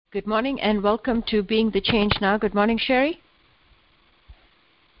Good morning and welcome to Being the Change Now. Good morning, Sherry.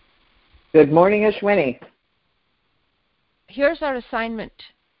 Good morning, Ashwini. Here's our assignment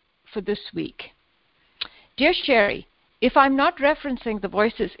for this week. Dear Sherry, if I'm not referencing the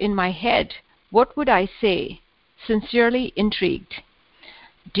voices in my head, what would I say? Sincerely intrigued.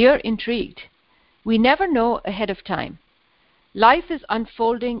 Dear Intrigued, we never know ahead of time. Life is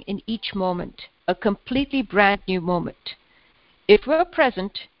unfolding in each moment, a completely brand new moment. If we're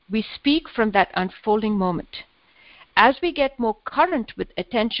present, we speak from that unfolding moment. As we get more current with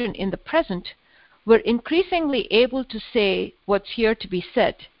attention in the present, we're increasingly able to say what's here to be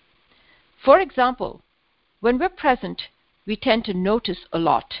said. For example, when we're present, we tend to notice a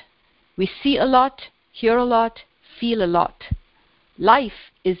lot. We see a lot, hear a lot, feel a lot.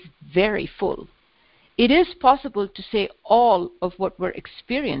 Life is very full. It is possible to say all of what we're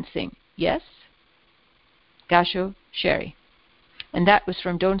experiencing, yes? Gasho, Sherry. And that was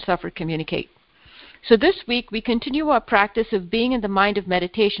from Don't Suffer, Communicate. So this week, we continue our practice of being in the mind of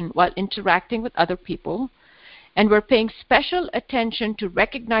meditation while interacting with other people, and we're paying special attention to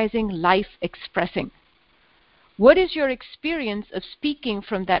recognizing life expressing. What is your experience of speaking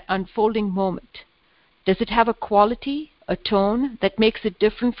from that unfolding moment? Does it have a quality, a tone that makes it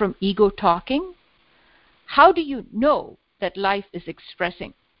different from ego talking? How do you know that life is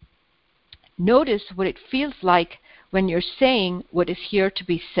expressing? Notice what it feels like when you're saying what is here to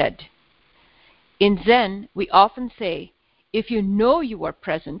be said. In Zen, we often say, if you know you are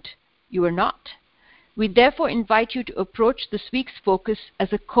present, you are not. We therefore invite you to approach this week's focus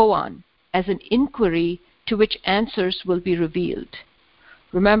as a koan, as an inquiry to which answers will be revealed.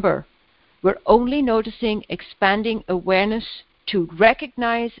 Remember, we're only noticing expanding awareness to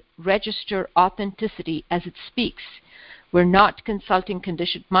recognize, register authenticity as it speaks. We're not consulting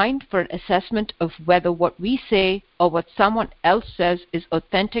conditioned mind for an assessment of whether what we say or what someone else says is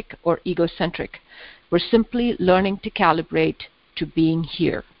authentic or egocentric. We're simply learning to calibrate to being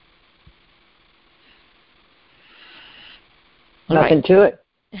here. Nothing to it.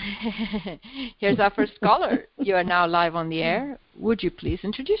 Here's our first caller. You are now live on the air. Would you please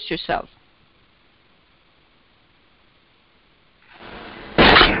introduce yourself?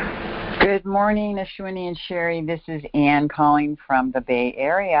 Good morning, Ashwini and Sherry. This is Ann calling from the Bay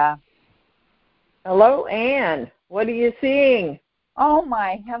Area. Hello, Ann. What are you seeing? Oh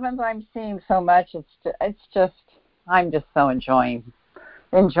my heavens, I'm seeing so much. I'm just so enjoying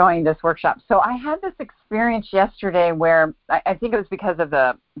this workshop. So I had this experience yesterday where I think it was because of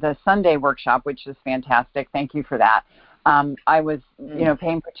the Sunday workshop, which is fantastic. Thank you for that. I was,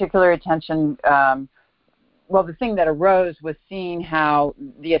 paying particular attention. Well, the thing that arose was seeing how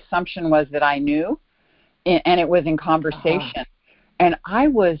the assumption was that I knew, and it was in conversation. Uh-huh. And I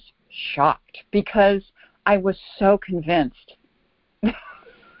was shocked because I was so convinced that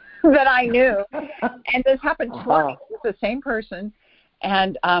I knew. And this happened twice with the same person,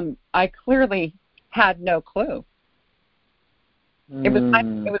 and I clearly had no clue. It was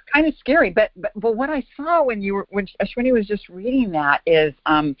kind of scary, but what I saw when Ashwini was just reading that is,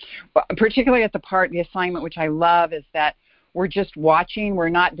 particularly at the assignment which I love, is that we're just watching. We're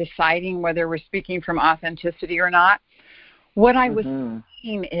not deciding whether we're speaking from authenticity or not. What I was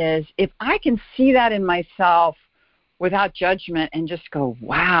seeing is, if I can see that in myself without judgment and just go,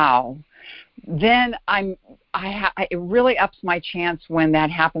 wow, then it really ups my chance when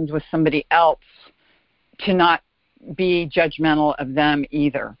that happens with somebody else to not be judgmental of them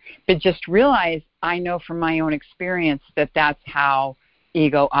either, but just realize I know from my own experience that that's how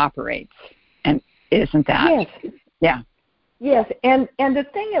ego operates. And isn't that? Yes. Yeah. Yes. And the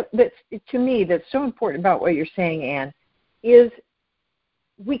thing that's, to me, that's so important about what you're saying, Ann, is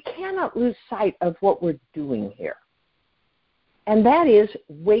we cannot lose sight of what we're doing here. And that is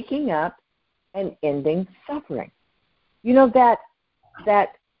waking up and ending suffering. That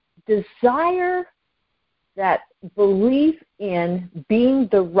desire, that belief in being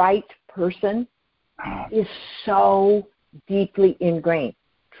the right person is so deeply ingrained.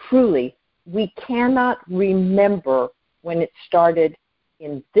 Truly, we cannot remember when it started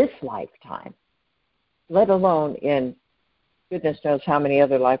in this lifetime, let alone in goodness knows how many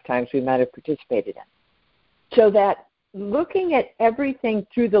other lifetimes we might have participated in. So that looking at everything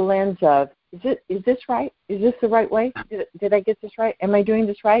through the lens of, is this right? Is this the right way? Did I get this right? Am I doing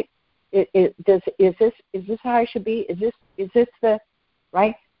this right? Is this how I should be? Is this the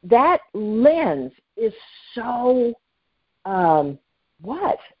right? That lens is so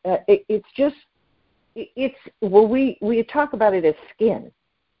we talk about it as skin,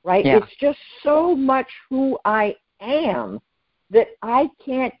 right? Yeah. It's just so much who I am that I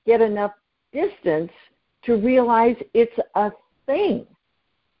can't get enough distance to realize it's a thing.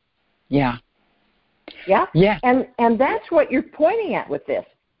 Yeah. Yeah? Yeah. And that's what you're pointing at with this.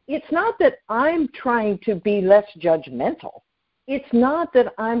 It's not that I'm trying to be less judgmental. It's not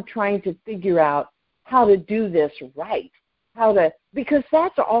that I'm trying to figure out how to do this right, because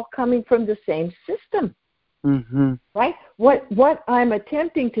that's all coming from the same system. Mm-hmm. Right? What I'm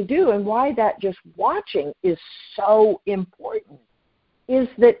attempting to do, and why that just watching is so important, is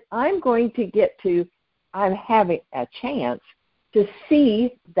that I'm having a chance to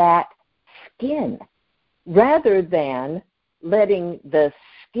see that skin rather than letting the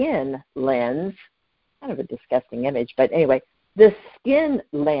skin lens, kind of a disgusting image, but anyway, the skin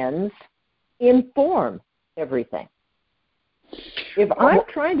lens inform everything. If I'm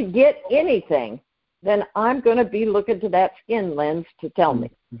trying to get anything, then I'm going to be looking to that skin lens to tell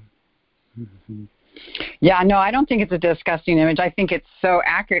me. Mm-hmm. Yeah, no, I don't think it's a disgusting image. I think it's so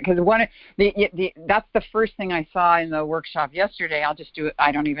accurate because that's the first thing I saw in the workshop yesterday. I'll just do it.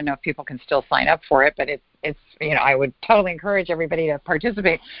 I don't even know if people can still sign up for it, but it's I would totally encourage everybody to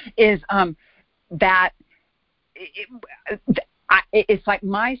participate. Is that it's like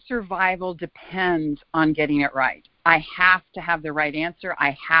my survival depends on getting it right. I have to have the right answer.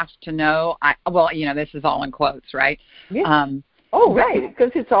 I have to know. This is all in quotes, right? Yeah. Right,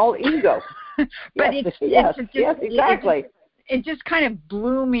 because it's all ego. But yes, exactly. It just kind of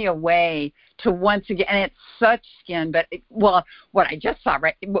blew me away to once again, and it's such skin, but what I just saw,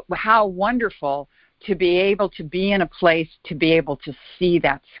 right? How wonderful to be able to be in a place to be able to see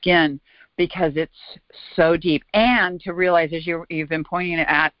that skin, because it's so deep, and to realize, as you've been pointing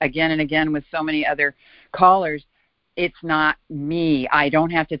at again and again with so many other callers, it's not me. I don't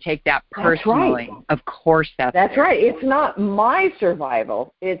have to take that personally. That's right. Of course, that's right. It's not my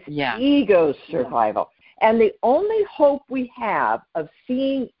survival. It's ego's survival. And the only hope we have of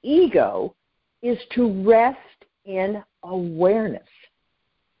seeing ego is to rest in awareness.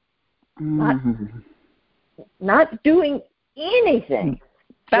 Mm-hmm. Not doing anything.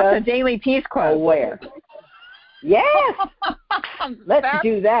 That's a Daily Peace quote. Aware. Yes. Let's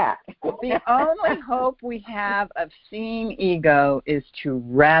do that. The only hope we have of seeing ego is to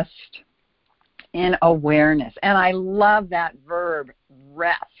rest in awareness. And I love that verb,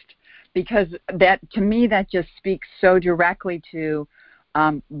 rest, because that, to me, that just speaks so directly to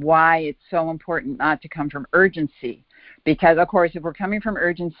why it's so important not to come from urgency. Because, of course, if we're coming from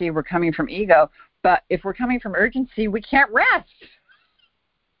urgency, we're coming from ego. But if we're coming from urgency, we can't rest.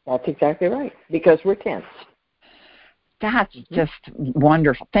 That's exactly right, because we're tense. That's just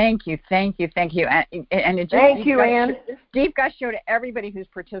wonderful. Thank you. And it just thank you, Ann. Deep gusto to everybody who's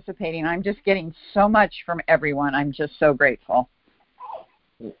participating. I'm just getting so much from everyone. I'm just so grateful.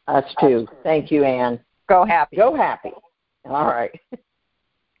 Us too. Thank you, Ann. Go happy. Go happy. All right.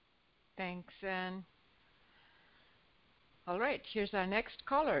 Thanks, Ann. All right, here's our next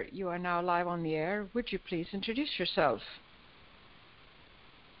caller. You are now live on the air. Would you please introduce yourself?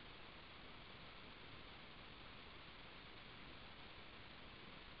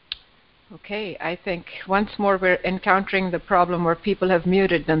 Okay, I think once more we're encountering the problem where people have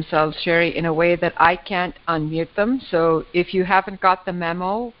muted themselves, Sherry, in a way that I can't unmute them. So if you haven't got the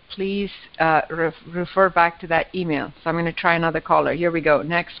memo, please refer back to that email. So I'm going to try another caller. Here we go.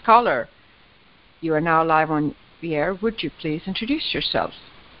 Next caller. You are now live on the air. Would you please introduce yourself?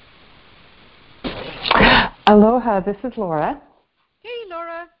 Aloha, this is Laura. Hey,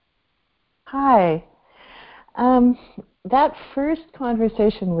 Laura. Hi. That first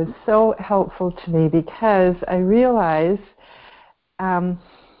conversation was so helpful to me because I realized,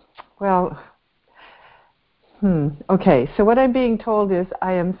 okay, so what I'm being told is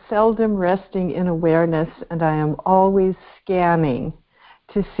I am seldom resting in awareness, and I am always scanning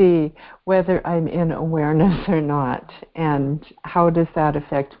to see whether I'm in awareness or not, and how does that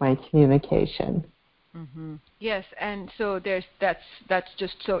affect my communication. Mm-hmm. Yes, and so that's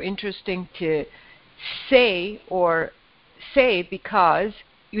just so interesting to say because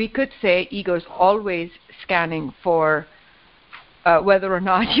we could say ego's always scanning for whether or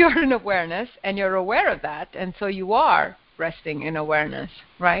not you're in awareness, and you're aware of that, and so you are resting in awareness,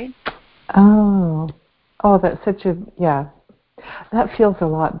 right? Oh, that's such that feels a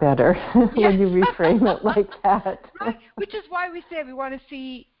lot better when you reframe it like that. Right, which is why we say we want to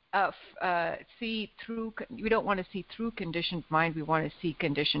see through. We don't want to see through conditioned mind. We want to see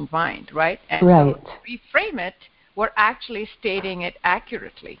conditioned mind, right? And right. So to reframe it, we're actually stating it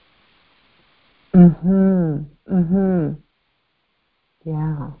accurately.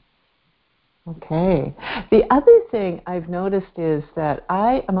 Yeah. Okay. The other thing I've noticed is that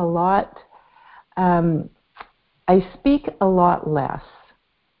I am I speak a lot less,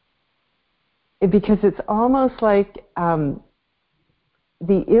 because it's almost like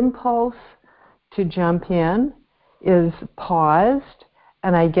the impulse to jump in is paused,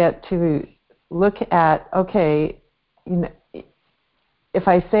 and I get to look at, okay, if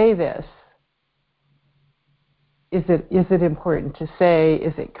I say this, is it important to say?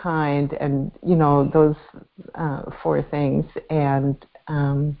 Is it kind? And those 4 things. And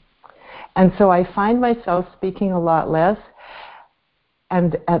so I find myself speaking a lot less.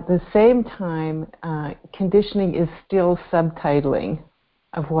 And at the same time, conditioning is still subtitling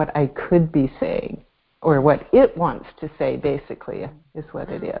of what I could be saying, or what it wants to say, basically, is what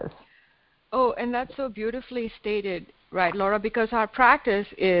it is. Oh, and that's so beautifully stated, right, Laura? Because our practice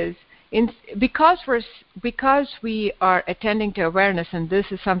is because we are attending to awareness, and this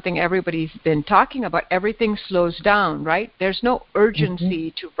is something everybody's been talking about. Everything slows down, right? There's no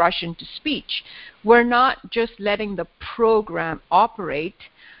urgency to rush into speech. We're not just letting the program operate.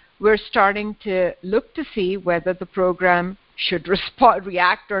 We're starting to look to see whether the program should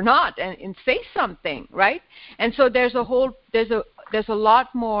react or not, and say something, right? And so there's a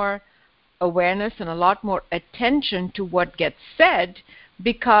lot more awareness and a lot more attention to what gets said,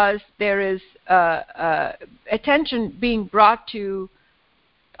 because there is attention being brought to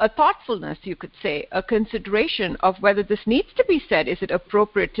a thoughtfulness, you could say, a consideration of whether this needs to be said. Is it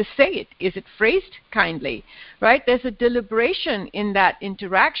appropriate to say it? Is it phrased kindly? Right? There's a deliberation in that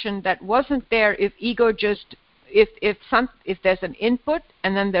interaction that wasn't there if ego just if there's an input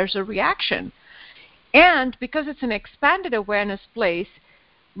and then there's a reaction. And because it's an expanded awareness place,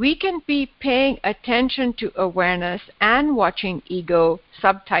 we can be paying attention to awareness and watching ego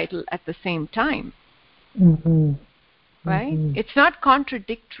subtitle at the same time. Mm-hmm. Right? Mm-hmm. It's not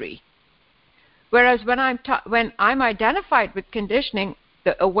contradictory. Whereas when I'm identified with conditioning,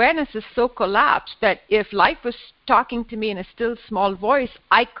 the awareness is so collapsed that if life was talking to me in a still small voice,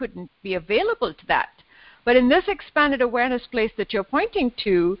 I couldn't be available to that. But in this expanded awareness place that you're pointing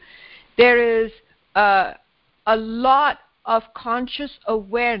to, there is a lot of conscious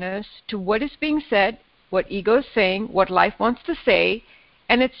awareness to what is being said, what ego is saying, what life wants to say,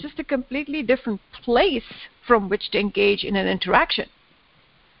 and it's just a completely different place from which to engage in an interaction.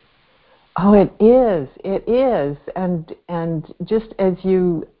 Oh, it is. And just as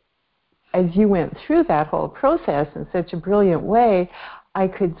you went through that whole process in such a brilliant way, I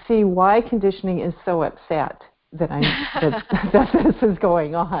could see why conditioning is so upset that this is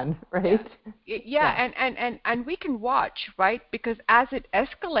going on, right? Yeah. And we can watch, right? Because as it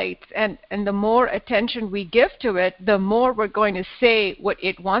escalates and the more attention we give to it, the more we're going to say what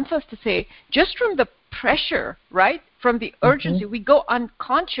it wants us to say, just from the pressure, right? From the urgency. We go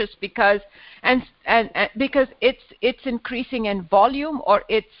unconscious because because it's increasing in volume, or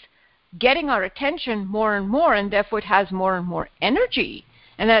it's getting our attention more and more, and therefore it has more and more energy.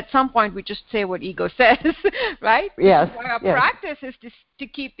 And at some point, we just say what ego says, right? Yes. Our practice is to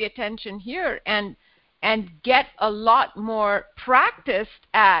keep the attention here and get a lot more practiced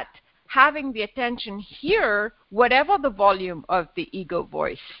at having the attention here, whatever the volume of the ego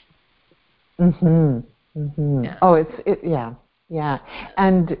voice. Mm-hmm. Mm-hmm. Yeah. Oh, yeah.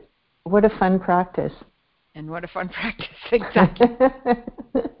 And what a fun practice. And what a fun practice, exactly.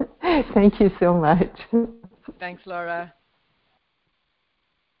 Thank you so much. Thanks, Laura.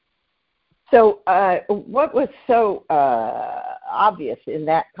 So what was so obvious in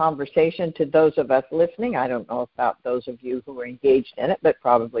that conversation to those of us listening, I don't know about those of you who were engaged in it, but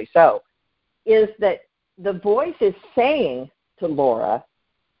probably so, is that the voice is saying to Laura,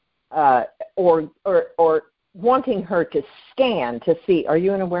 or wanting her to scan to see, are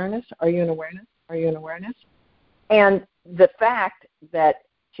you in awareness? Are you in awareness? Are you in awareness? And the fact that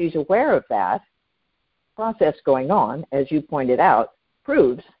she's aware of that process going on, as you pointed out,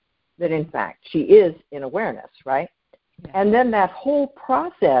 proves that in fact she is in awareness, right? Yeah. And then that whole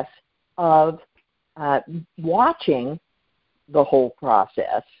process of watching the whole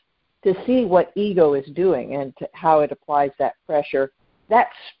process to see what ego is doing and how it applies that pressure, that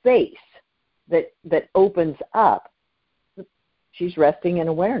space that opens up, she's resting in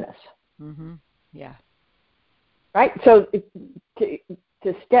awareness. Mm-hmm. Yeah. Right? So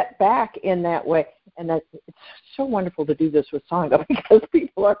to step back in that way, and that it's so wonderful to do this with Sangha because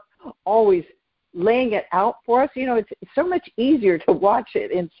people are always laying it out for us. You know, it's so much easier to watch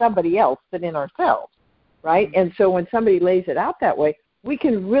it in somebody else than in ourselves, right? Mm-hmm. And so when somebody lays it out that way, we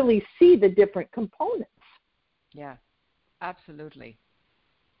can really see the different components. Yeah, absolutely.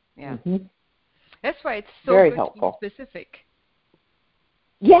 Yeah. Mm-hmm. That's why it's so very good helpful. To be specific.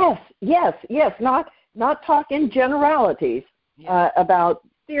 Yes. Not talk in generalities about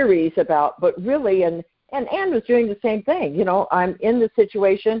theories but really, and Anne was doing the same thing. You know, I'm in the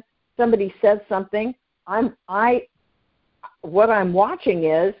situation, somebody says something, I what I'm watching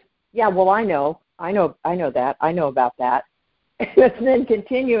is, yeah, well, I know that, I know about that. And then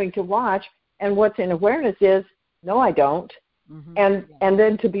continuing to watch, and what's in awareness is, no, I don't. And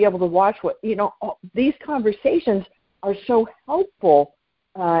then to be able to watch these conversations are so helpful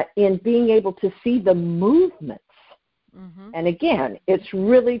in being able to see the movements. And again, it's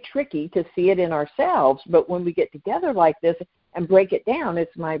really tricky to see it in ourselves, but when we get together like this and break it down,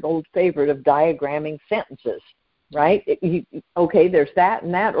 it's my old favorite of diagramming sentences, right? Okay, there's that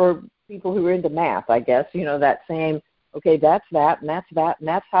and that, or people who are into math, I guess, that same, okay, that's that, and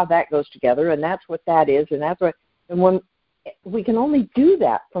that's how that goes together, and that's what that is, and that's what, and when we can only do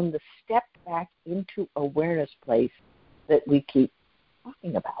that from the step back into awareness place that we keep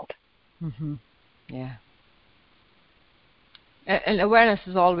talking about. Yeah. And awareness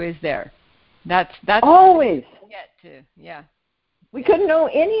is always there. That's always. Get to, yeah. We couldn't know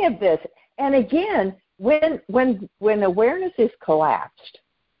any of this. And again, when awareness is collapsed,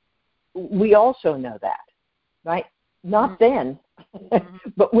 we also know that, right? Not then,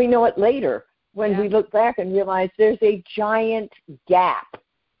 but we know it later when we look back and realize there's a giant gap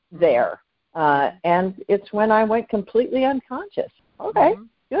there. And it's when I went completely unconscious. Okay,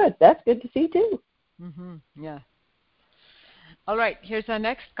 good. That's good to see too. Yeah. All right, here's our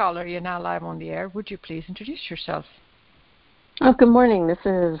next caller. You're now live on the air. Would you please introduce yourself? Oh, good morning. This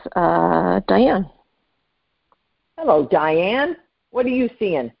is Diane. Hello, Diane. What are you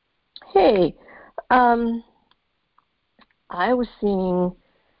seeing? Hey, I was seeing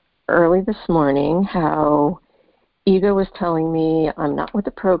early this morning how ego was telling me I'm not with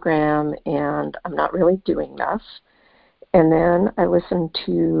the program and I'm not really doing this. And then I listened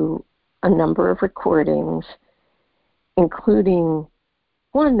to a number of recordings, including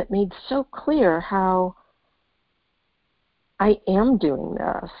one that made so clear how I am doing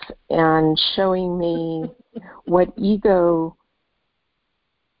this and showing me what ego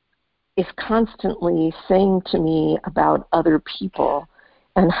is constantly saying to me about other people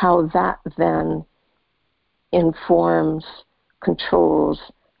and how that then informs, controls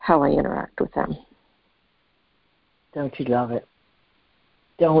how I interact with them. Don't you love it?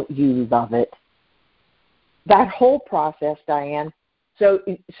 Don't you love it? That whole process, Diane. So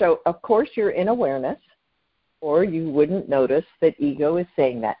of course you're in awareness, or you wouldn't notice that ego is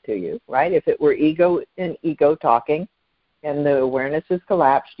saying that to you, right? If it were ego and ego talking and the awareness is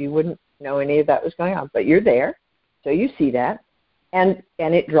collapsed, you wouldn't know any of that was going on. But you're there, so you see that, and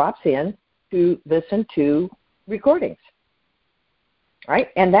it drops in to listen to recordings, right?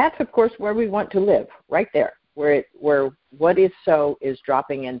 And that's, of course, where we want to live, right there, where what is so is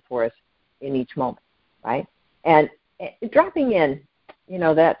dropping in for us in each moment, right? And dropping in,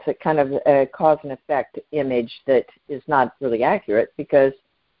 that's a kind of a cause and effect image that is not really accurate, because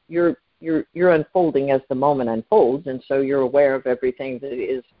you're unfolding as the moment unfolds, and so you're aware of everything that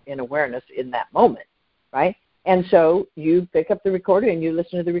is in awareness in that moment, right? And so you pick up the recording and you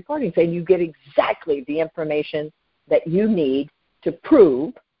listen to the recordings, and you get exactly the information that you need to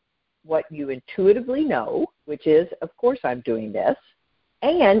prove what you intuitively know, which is, of course, I'm doing this.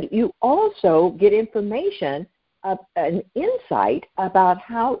 And you also get information, an insight about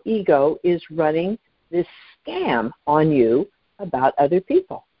how ego is running this scam on you about other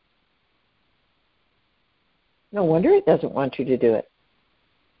people. No wonder it doesn't want you to do it.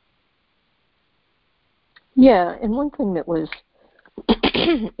 Yeah, and one thing that was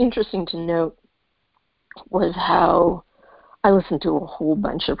interesting to note was how I listened to a whole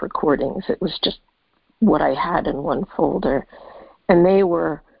bunch of recordings. It was just what I had in one folder, and they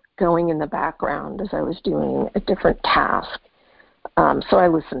were going in the background as I was doing a different task. So I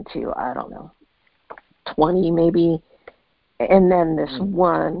listened to, 20 maybe, and then this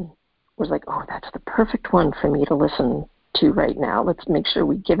one was like, oh, that's the perfect one for me to listen to right now. Let's make sure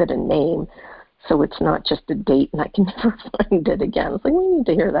we give it a name so it's not just a date and I can never find it again. It's like, we need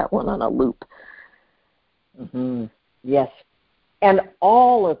to hear that one on a loop. Yes. And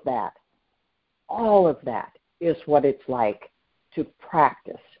all of that is what it's like to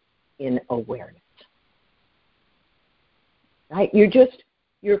practice in awareness. Right?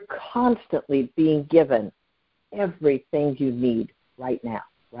 You're constantly being given everything you need right now.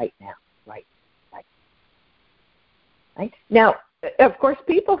 Right? Now, of course,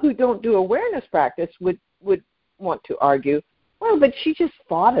 people who don't do awareness practice would want to argue, well, but she just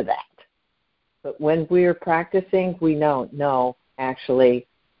thought of that. But when we're practicing, we know, no, actually,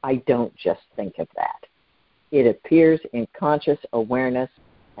 I don't just think of that. It appears in conscious awareness,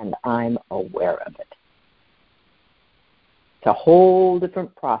 and I'm aware of it. It's a whole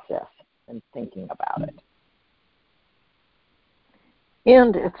different process than thinking about it.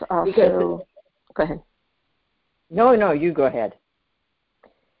 And it's also... Go ahead. No, you go ahead.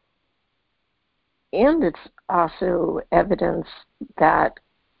 And it's also evidence that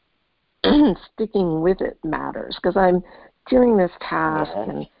sticking with it matters, because I'm doing this task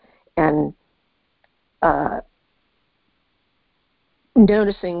and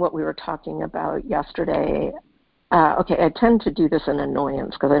noticing what we were talking about yesterday. Okay, I tend to do this in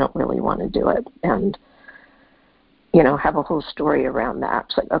annoyance because I don't really want to do it, and have a whole story around that.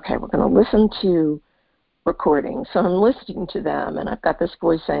 It's like, okay, we're going to listen to recordings. So I'm listening to them, and I've got this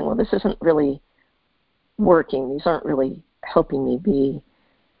voice saying, well, this isn't really working. These aren't really helping me be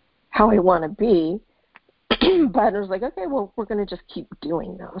how I want to be. But I was like, okay, well, we're going to just keep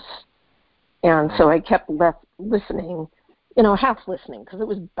doing this. And so I kept listening, half listening, because it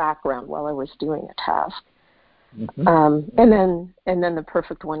was background while I was doing a task. Mm-hmm. And then the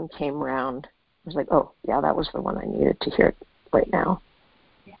perfect one came around. I was like, oh, yeah, that was the one I needed to hear right now.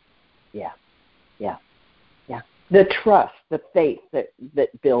 Yeah. The trust, the faith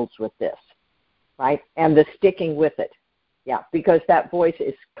that builds with this, right? And the sticking with it. Yeah, because that voice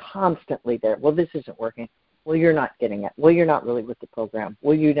is constantly there. Well, this isn't working. Well, you're not getting it. Well, you're not really with the program.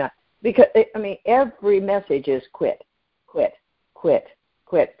 Well, you're not. Because, every message is quit.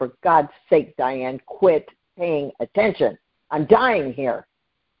 For God's sake, Diane, quit paying attention. I'm dying here.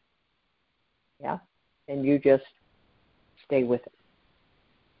 Yeah, and you just stay with it.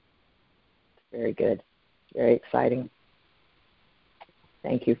 It's very good. Very exciting.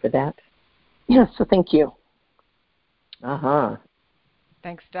 Thank you for that. Yeah, so thank you. Uh-huh.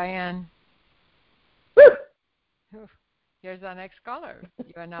 Thanks, Diane. Woo! Here's our next caller.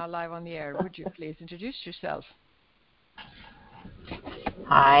 You are now live on the air. Would you please introduce yourself?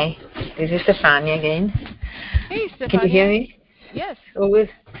 Hi, this is Stefania again. Hey, Stefania. Can you hear me? Yes. Always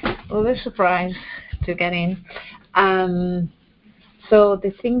surprised to get in. So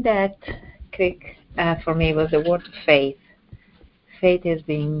the thing that clicked for me was the word faith. Faith has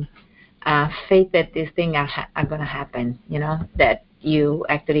been faith that these things are going to happen. That you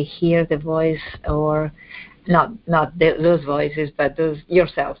actually hear the voice, or not those voices, but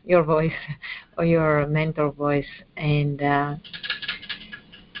your voice, or your mentor voice, and that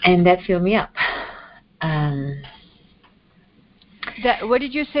filled me up. What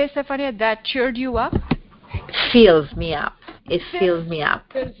did you say, Stefania? That cheered you up? Fills me up. It fills me up.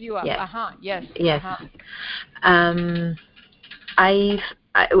 Fills you up. Yes. Yes. Yes.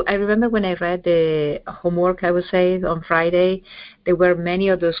 I remember when I read the homework, I would say, on Friday, there were many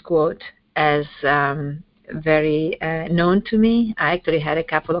of those quotes as very known to me. I actually had a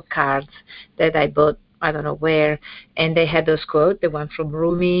couple of cards that I bought, I don't know where, and they had those quotes, the one from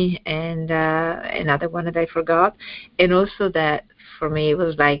Rumi and another one that I forgot. And also that, for me, it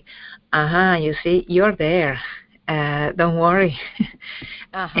was like, you see, you're there. Don't worry.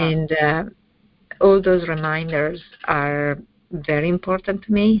 And all those reminders are very important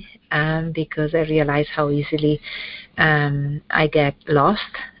to me because I realize how easily I get lost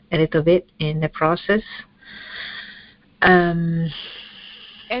a little bit in the process. And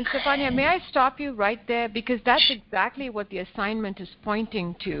Stefania, may I stop you right there? Because that's exactly what the assignment is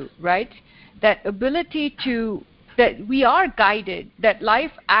pointing to, right? That ability that we are guided, that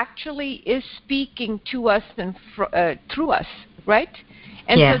life actually is speaking to us and through us, right?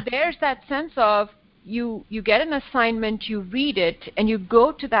 And so there's that sense of you get an assignment, you read it, and you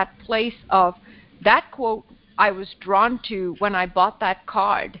go to that place of that quote I was drawn to when I bought that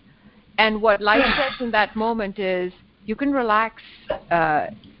card. And what life says in that moment is, you can relax,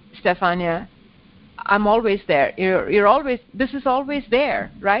 Stefania. I'm always there. You're always. This is always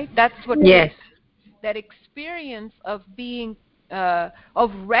there, right? That's what. Yes. That experience of being,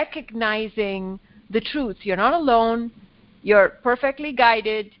 of recognizing the truth. You're not alone. You're perfectly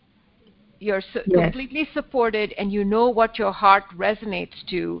guided. You're completely supported, and you know what your heart resonates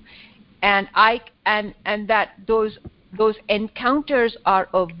to, and that those encounters are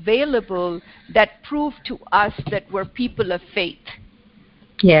available that prove to us that we're people of faith.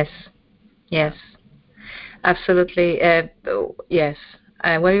 Yes, absolutely. Yes.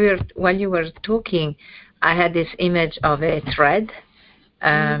 While you were talking, I had this image of a thread,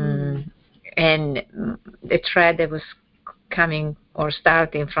 and the thread that was coming or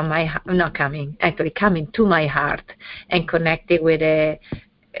starting from coming to my heart and connecting with there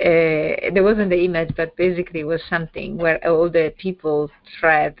wasn't the image, but basically it was something where all the people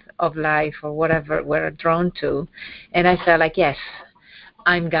thread of life or whatever were drawn to, and I felt like, yes,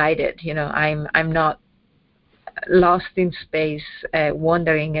 I'm guided. I'm not lost in space,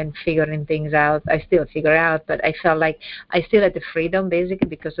 wandering and figuring things out. I still figure out, but I felt like I still had the freedom, basically,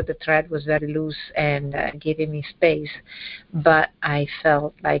 because of the thread was very loose and giving me space. But I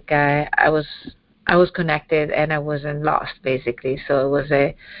felt like I was I was connected and I wasn't lost, basically. So it was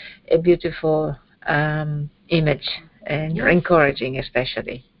a beautiful image and encouraging,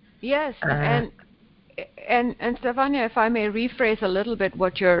 especially. Yes, and Stefania, if I may rephrase a little bit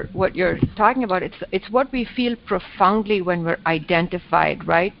what you're talking about, it's what we feel profoundly when we're identified,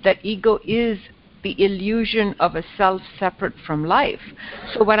 right? That ego is the illusion of a self separate from life.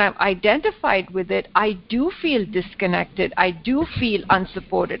 So when I'm identified with it, I do feel disconnected. I do feel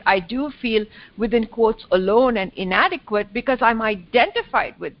unsupported. I do feel, within quotes, alone and inadequate because I'm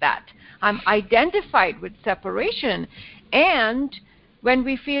identified with that. I'm identified with separation. And when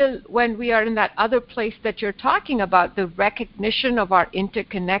we are in that other place that you're talking about, the recognition of our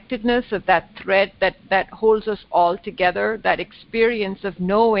interconnectedness, of that thread that holds us all together, that experience of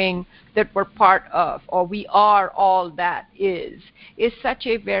knowing that we're part of, or we are all that is such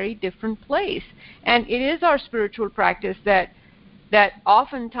a very different place. And it is our spiritual practice that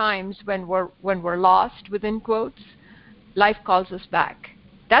oftentimes when we're lost, within quotes, life calls us back.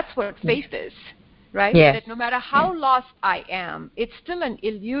 That's what faith is. Right? Yes. That no matter how lost I am, it's still an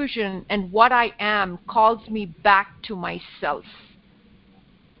illusion, and what I am calls me back to myself.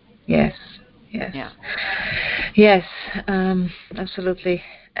 Yes. Absolutely.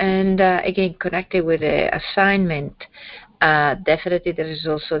 And again, connected with the assignment, definitely there is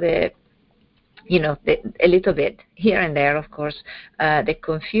also a little bit here and there, of course, the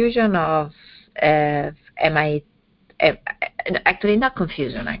confusion of am I actually not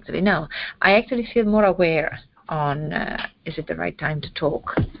confusion, actually no, I actually feel more aware on is it the right time to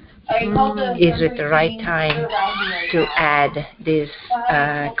talk, is it the right time to add this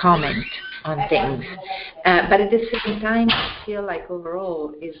comment on things, but at the same time I feel like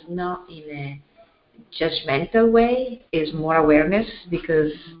overall is not in a judgmental way, is more awareness,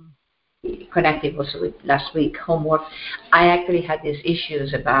 because connected also with last week homework, I actually had these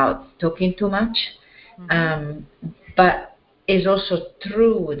issues about talking too much. But it's also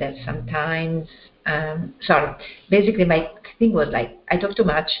true that sometimes, basically my thing was like, I talk too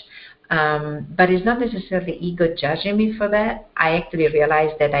much, but it's not necessarily ego judging me for that. I actually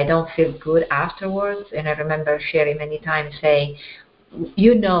realized that I don't feel good afterwards, and I remember sharing many times saying,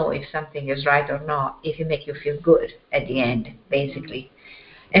 if something is right or not, if it makes you feel good at the end, basically.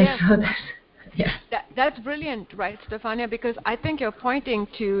 And so that's brilliant, right, Stefania? Because I think you're pointing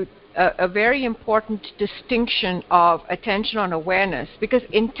to a very important distinction of attention on awareness. Because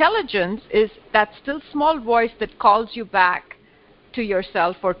intelligence is that still small voice that calls you back to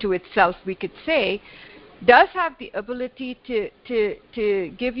yourself, or to itself, we could say, does have the ability to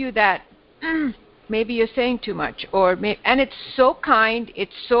give you that. Maybe you're saying too much, and it's so kind,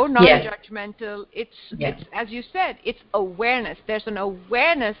 it's so non-judgmental, it's as you said, it's awareness. There's an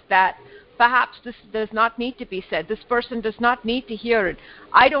awareness that perhaps this does not need to be said. This person does not need to hear it.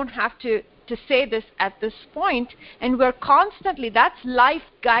 I don't have to say this at this point, and we're constantly, that's life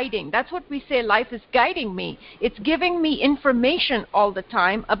guiding. That's what we say, life is guiding me. It's giving me information all the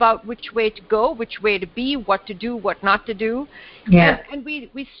time about which way to go, which way to be, what to do, what not to do. And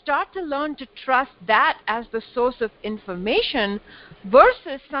we start to learn to trust that as the source of information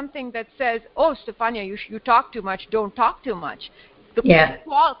versus something that says, oh, Stefania, you talk too much, don't talk too much.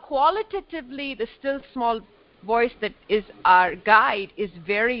 Qualitatively, the still small voice that is our guide is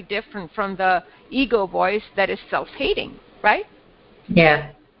very different from the ego voice that is self-hating, right?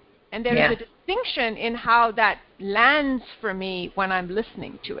 And there is a distinction in how that lands for me when I'm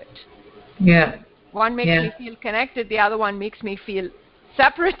listening to it. One makes me feel connected, the other one makes me feel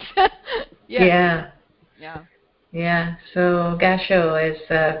separate. So Gasho is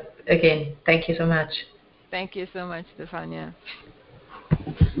again, thank you so much. Thank you so much, Stefania.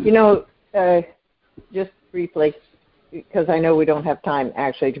 Just briefly, because I know we don't have time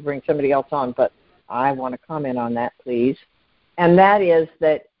actually to bring somebody else on, but I want to comment on that, please. And that is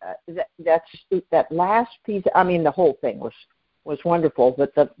that that last piece. I mean, the whole thing was wonderful,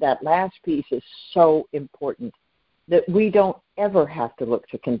 but that last piece is so important, that we don't ever have to look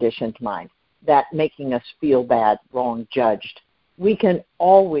to conditioned mind, that making us feel bad, wrong, judged. We can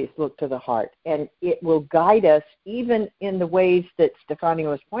always look to the heart, and it will guide us even in the ways that Stefania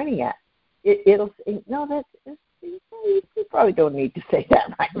was pointing at. It'll say, no, you probably don't need to say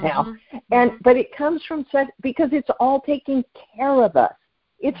that right now. But it comes from because it's all taking care of us.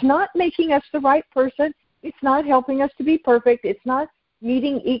 It's not making us the right person. It's not helping us to be perfect. It's not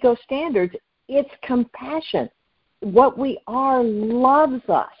meeting ego standards. It's compassion. What we are loves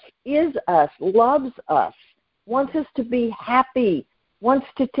us, is us, loves us, wants us to be happy, wants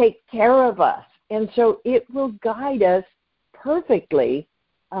to take care of us. And so it will guide us perfectly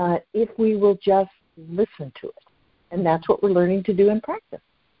if we will just listen to it. And that's what we're learning to do in practice.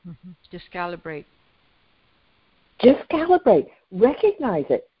 Just calibrate. Just calibrate. Recognize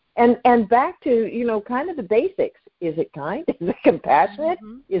it. And back to, kind of the basics. Is it kind? Is it compassionate?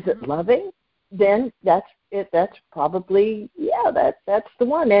 Mm-hmm. Is it loving? Then that's it. That's probably, that's the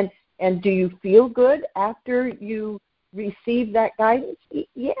one. And do you feel good after you receive that guidance?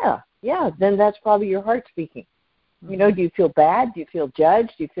 Yeah. Then that's probably your heart speaking. Mm-hmm. Do you feel bad? Do you feel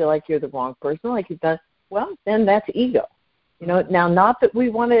judged? Do you feel like you're the wrong person, like you've done? Well, then that's ego. Now, not that we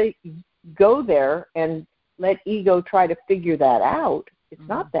want to go there and let ego try to figure that out. It's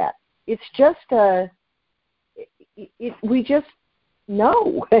not that. It's just we just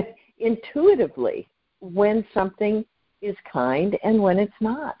know intuitively when something is kind and when it's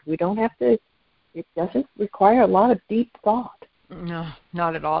not. We don't have to. It doesn't require a lot of deep thought. No,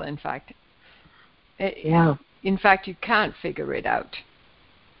 not at all. In fact, In fact, you can't figure it out.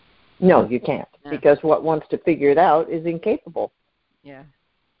 No, you can't, because what wants to figure it out is incapable. Yeah.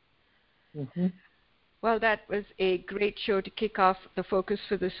 Mm-hmm. Well, that was a great show to kick off the focus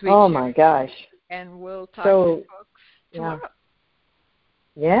for this week. Oh, my gosh. And we'll talk to you folks tomorrow.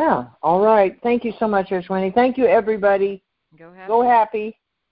 Yeah. All right. Thank you so much, Ashwini. Thank you, everybody. Go happy. Go happy.